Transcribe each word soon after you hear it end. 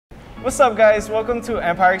What's up, guys? Welcome to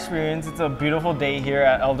Empire Experience. It's a beautiful day here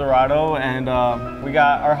at El Dorado, and we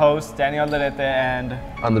got our host, Daniel Lerete and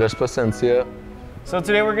Andres Placencia. So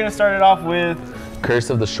today we're gonna start it off with Curse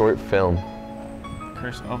of the Short Film.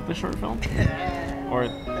 Curse of the Short Film? Or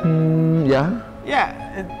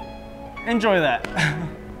Yeah. Enjoy that.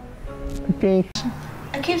 Okay.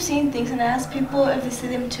 I keep seeing things and I ask people if they see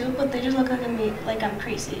them too, but they just look at me like I'm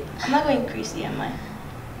crazy. I'm not going crazy, am I?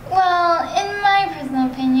 Well, in my personal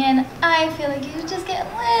opinion, I feel like you should just get a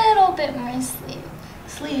little bit more sleep.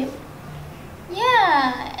 Sleep?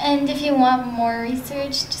 Yeah, and if you want more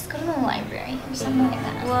research, just go to the library or something like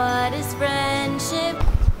that. What is friendship?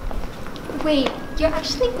 Wait, you're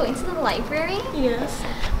actually going to the library? Yes.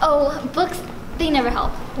 Oh, books, they never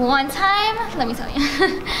help. One time, let me tell you,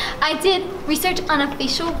 I did research on a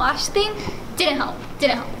facial wash thing. Didn't help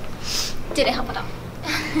at all.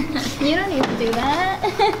 You don't need to do that.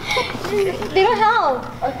 They don't help.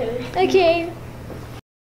 Okay.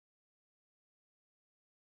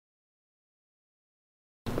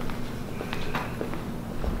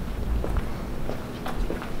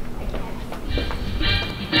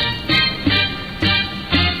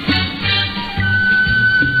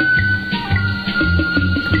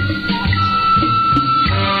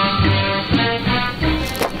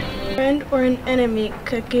 Friend or an enemy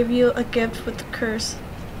could give you a gift with a curse.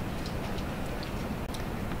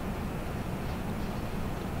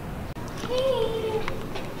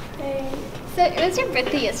 Hey. So it was your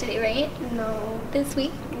birthday yesterday, right? No. This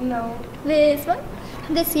week? No. This month?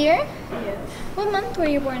 This year? Yes. What month were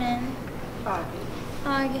you born in?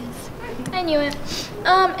 August. I knew it.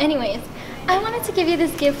 Anyways, I wanted to give you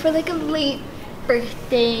this gift for like a late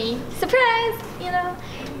birthday surprise, you know?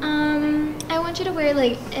 I want you to wear it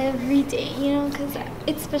like every day, you know, because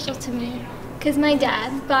it's special to me. Because my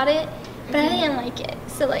dad bought it, but I didn't like it.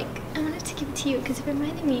 So like, I wanted to give it to you because it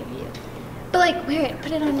reminded me of you. But like, wear it,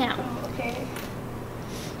 put it on now. Okay.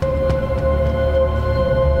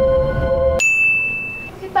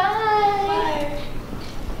 Okay, bye.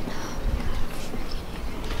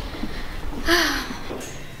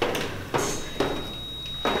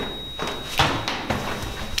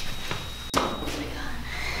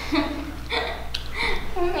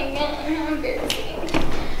 Oh my god, how embarrassing.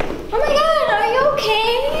 Oh my god, are you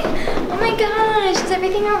okay? Oh my gosh, is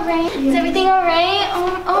everything alright? Is everything alright?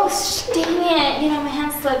 Oh, dang it. You know, my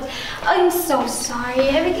hand slipped. I'm so sorry.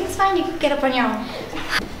 Everything's fine. You can get up on your own.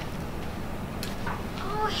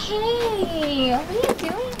 Oh, hey. What are you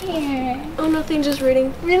doing here? Oh, nothing, just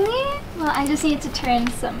reading. Really? Well, I just need to turn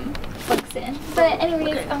some books in. But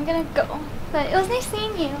anyways, Okay. I'm gonna go. But it was nice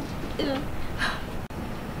seeing you. Yeah.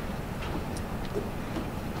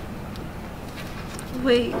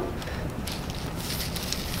 Wait.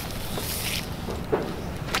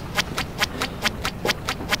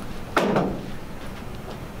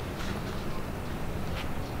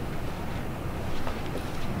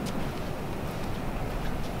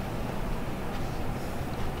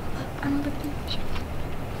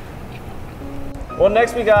 Well,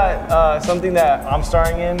 next we got something that I'm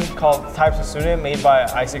starring in called Types of Student, made by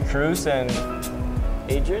Isaac Cruz and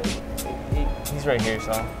Adrian. He's right here,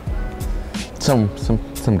 so.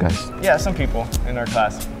 Some guys. Yeah, some people in our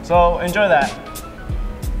class. So enjoy that.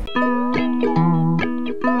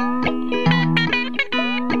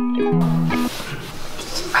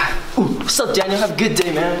 Ooh, what's up, Daniel? Have a good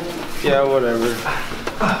day, man. Yeah, whatever.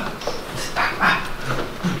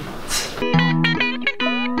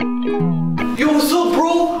 Yo, what's up,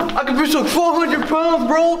 bro? I can push like 400 pounds,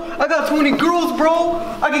 bro. I got 20 girls, bro.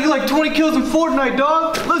 I can get like 20 kills in Fortnite,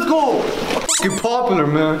 dog. Let's go. I'm fucking popular,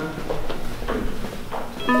 man.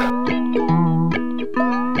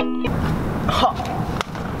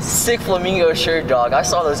 Sick flamingo shirt, dog. I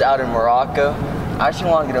saw those out in Morocco. I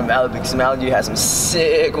actually want to get to Malibu because Malibu has some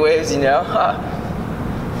sick waves, you know?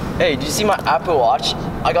 Hey, did you see my Apple Watch?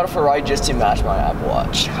 I got a Ferrari just to match my Apple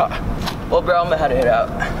Watch. Well, bro, I'm gonna head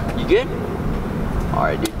out. You good? All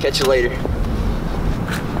right, dude. Catch you later.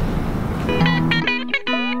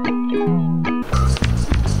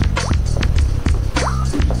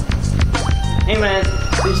 Hey man,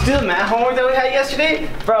 did you do the math homework that we had yesterday?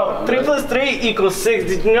 Bro, 3 plus 3 equals 6.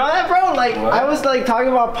 Did you know that, bro? Like, what? I was like talking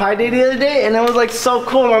about Pi Day the other day, and it was like so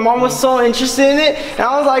cool. My mom was so interested in it, and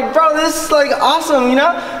I was like, bro, this is like awesome, you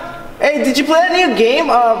know? Hey, did you play that new game,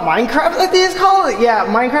 Minecraft, I think it's called? Yeah,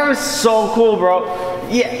 Minecraft is so cool, bro.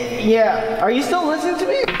 Yeah. Are you still listening to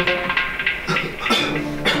me?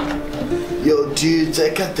 Yo, dudes, I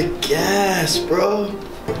got the gas, bro.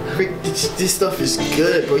 This stuff is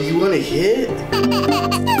good, bro. You wanna hit?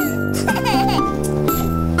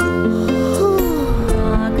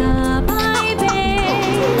 Rock-a-bye,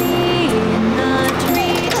 baby.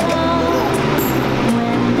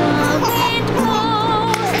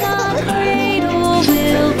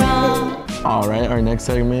 next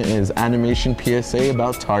segment is animation PSA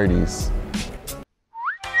about tardies.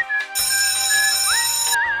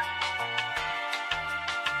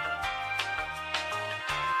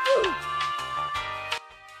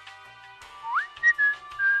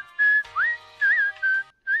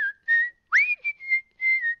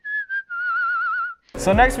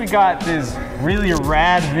 So next we got this really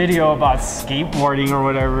rad video about skateboarding or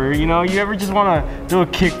whatever. You know, you ever just want to do a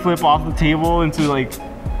kickflip off the table into like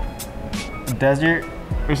a desert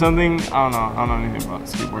or something? I don't know anything about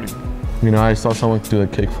skateboarding. You know, I saw someone do a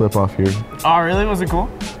kickflip off here. Oh really? Was it cool?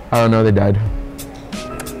 I don't know, they died.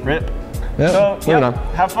 Rip. Yeah, So, moving on.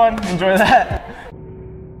 Have fun, enjoy that.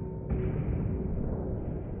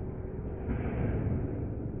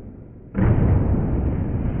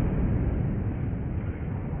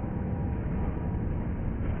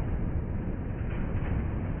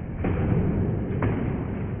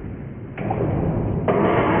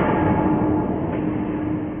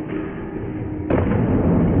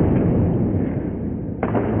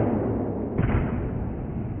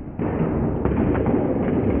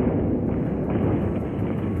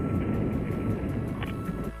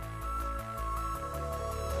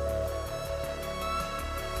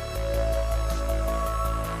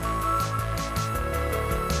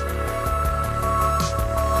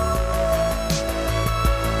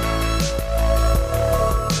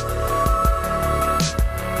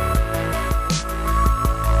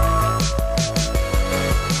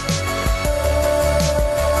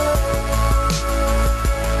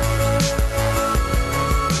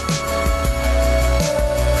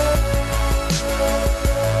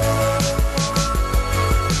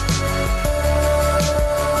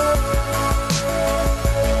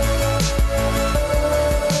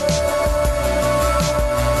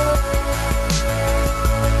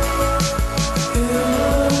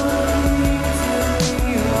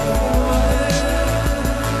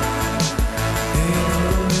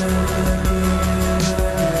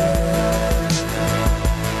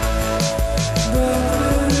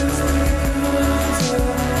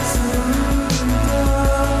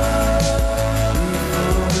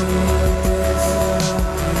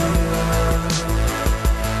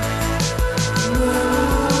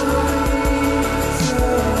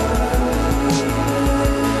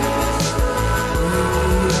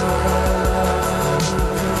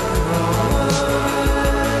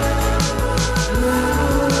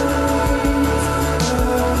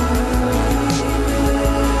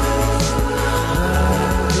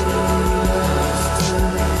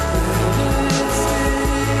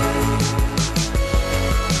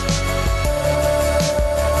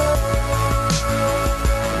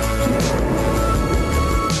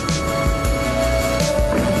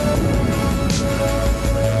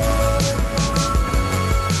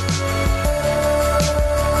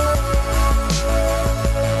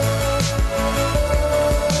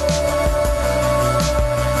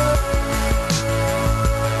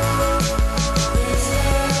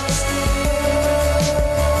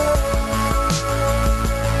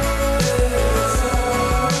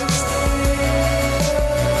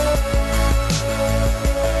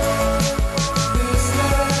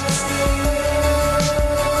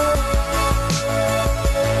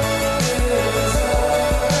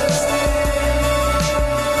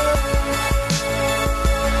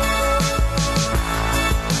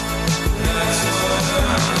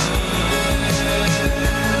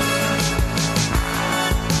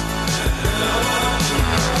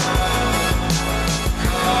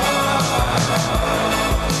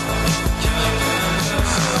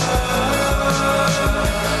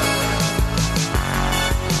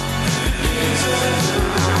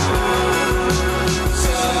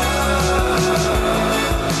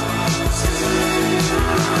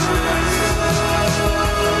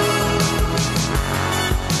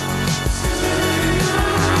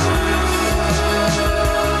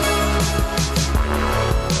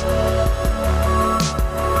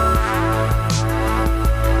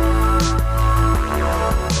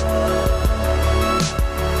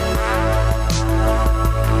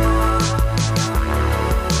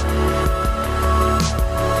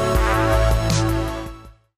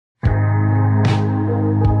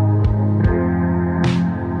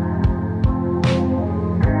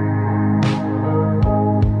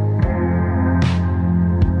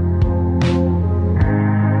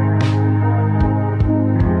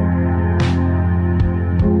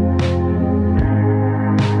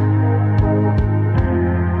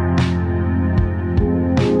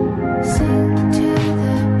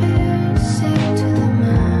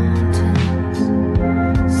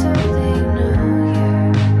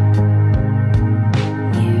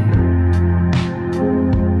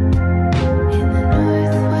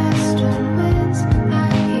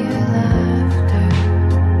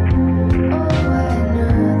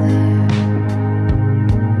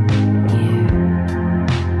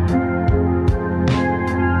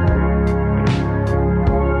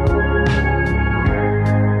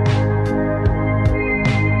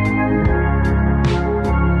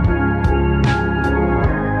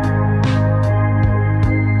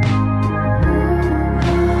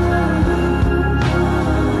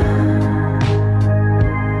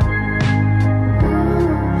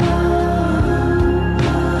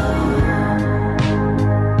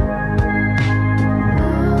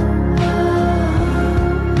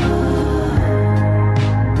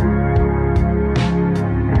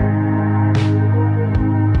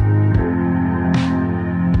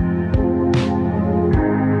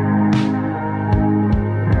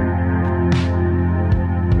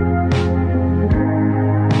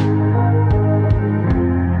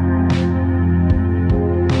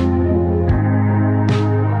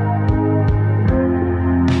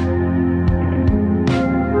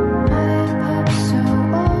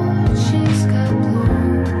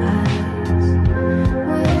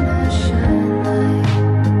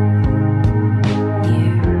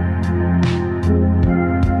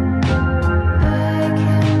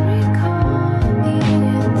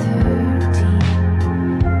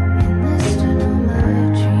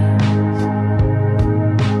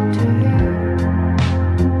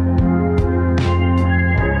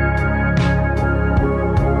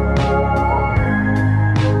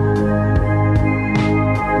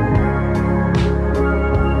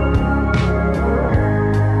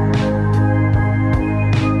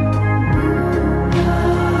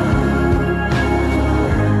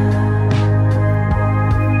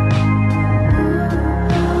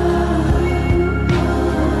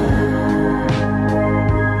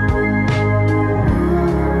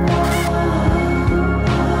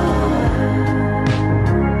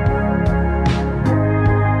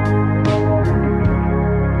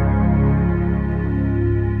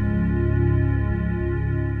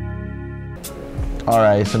 All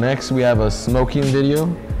right, so next we have a smoking video,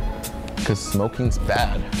 because smoking's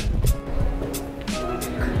bad.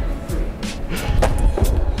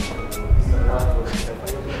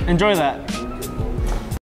 Enjoy that.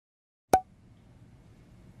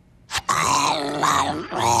 My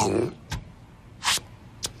friend,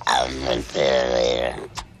 I was a cheerleader.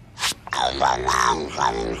 I was on the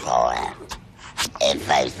homecoming court. If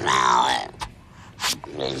I smell it,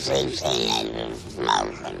 the 6 teenagers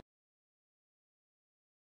smoking.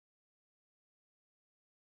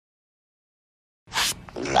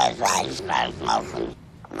 Because I started smoking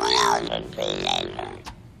when I was a teenager.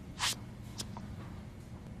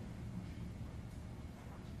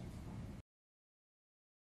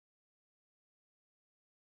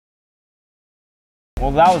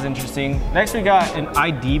 Well, that was interesting. Next, we got an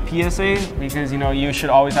ID PSA because, you know, you should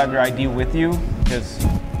always have your ID with you because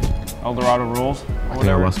El Dorado rules. I think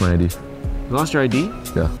I lost my ID. You lost your ID?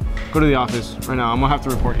 Yeah. Go to the office right now. I'm gonna have to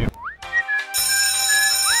report you.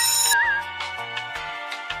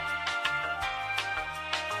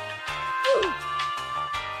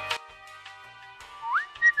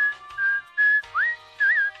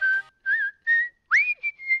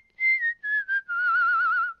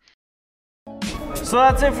 So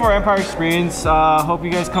that's it for Empire Experience. Hope you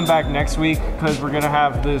guys come back next week because we're gonna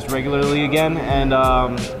have this regularly again. And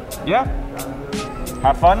yeah,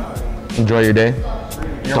 have fun. Enjoy your day.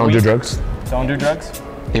 Don't do drugs. Don't do drugs.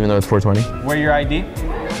 Even though it's 420. Wear your ID.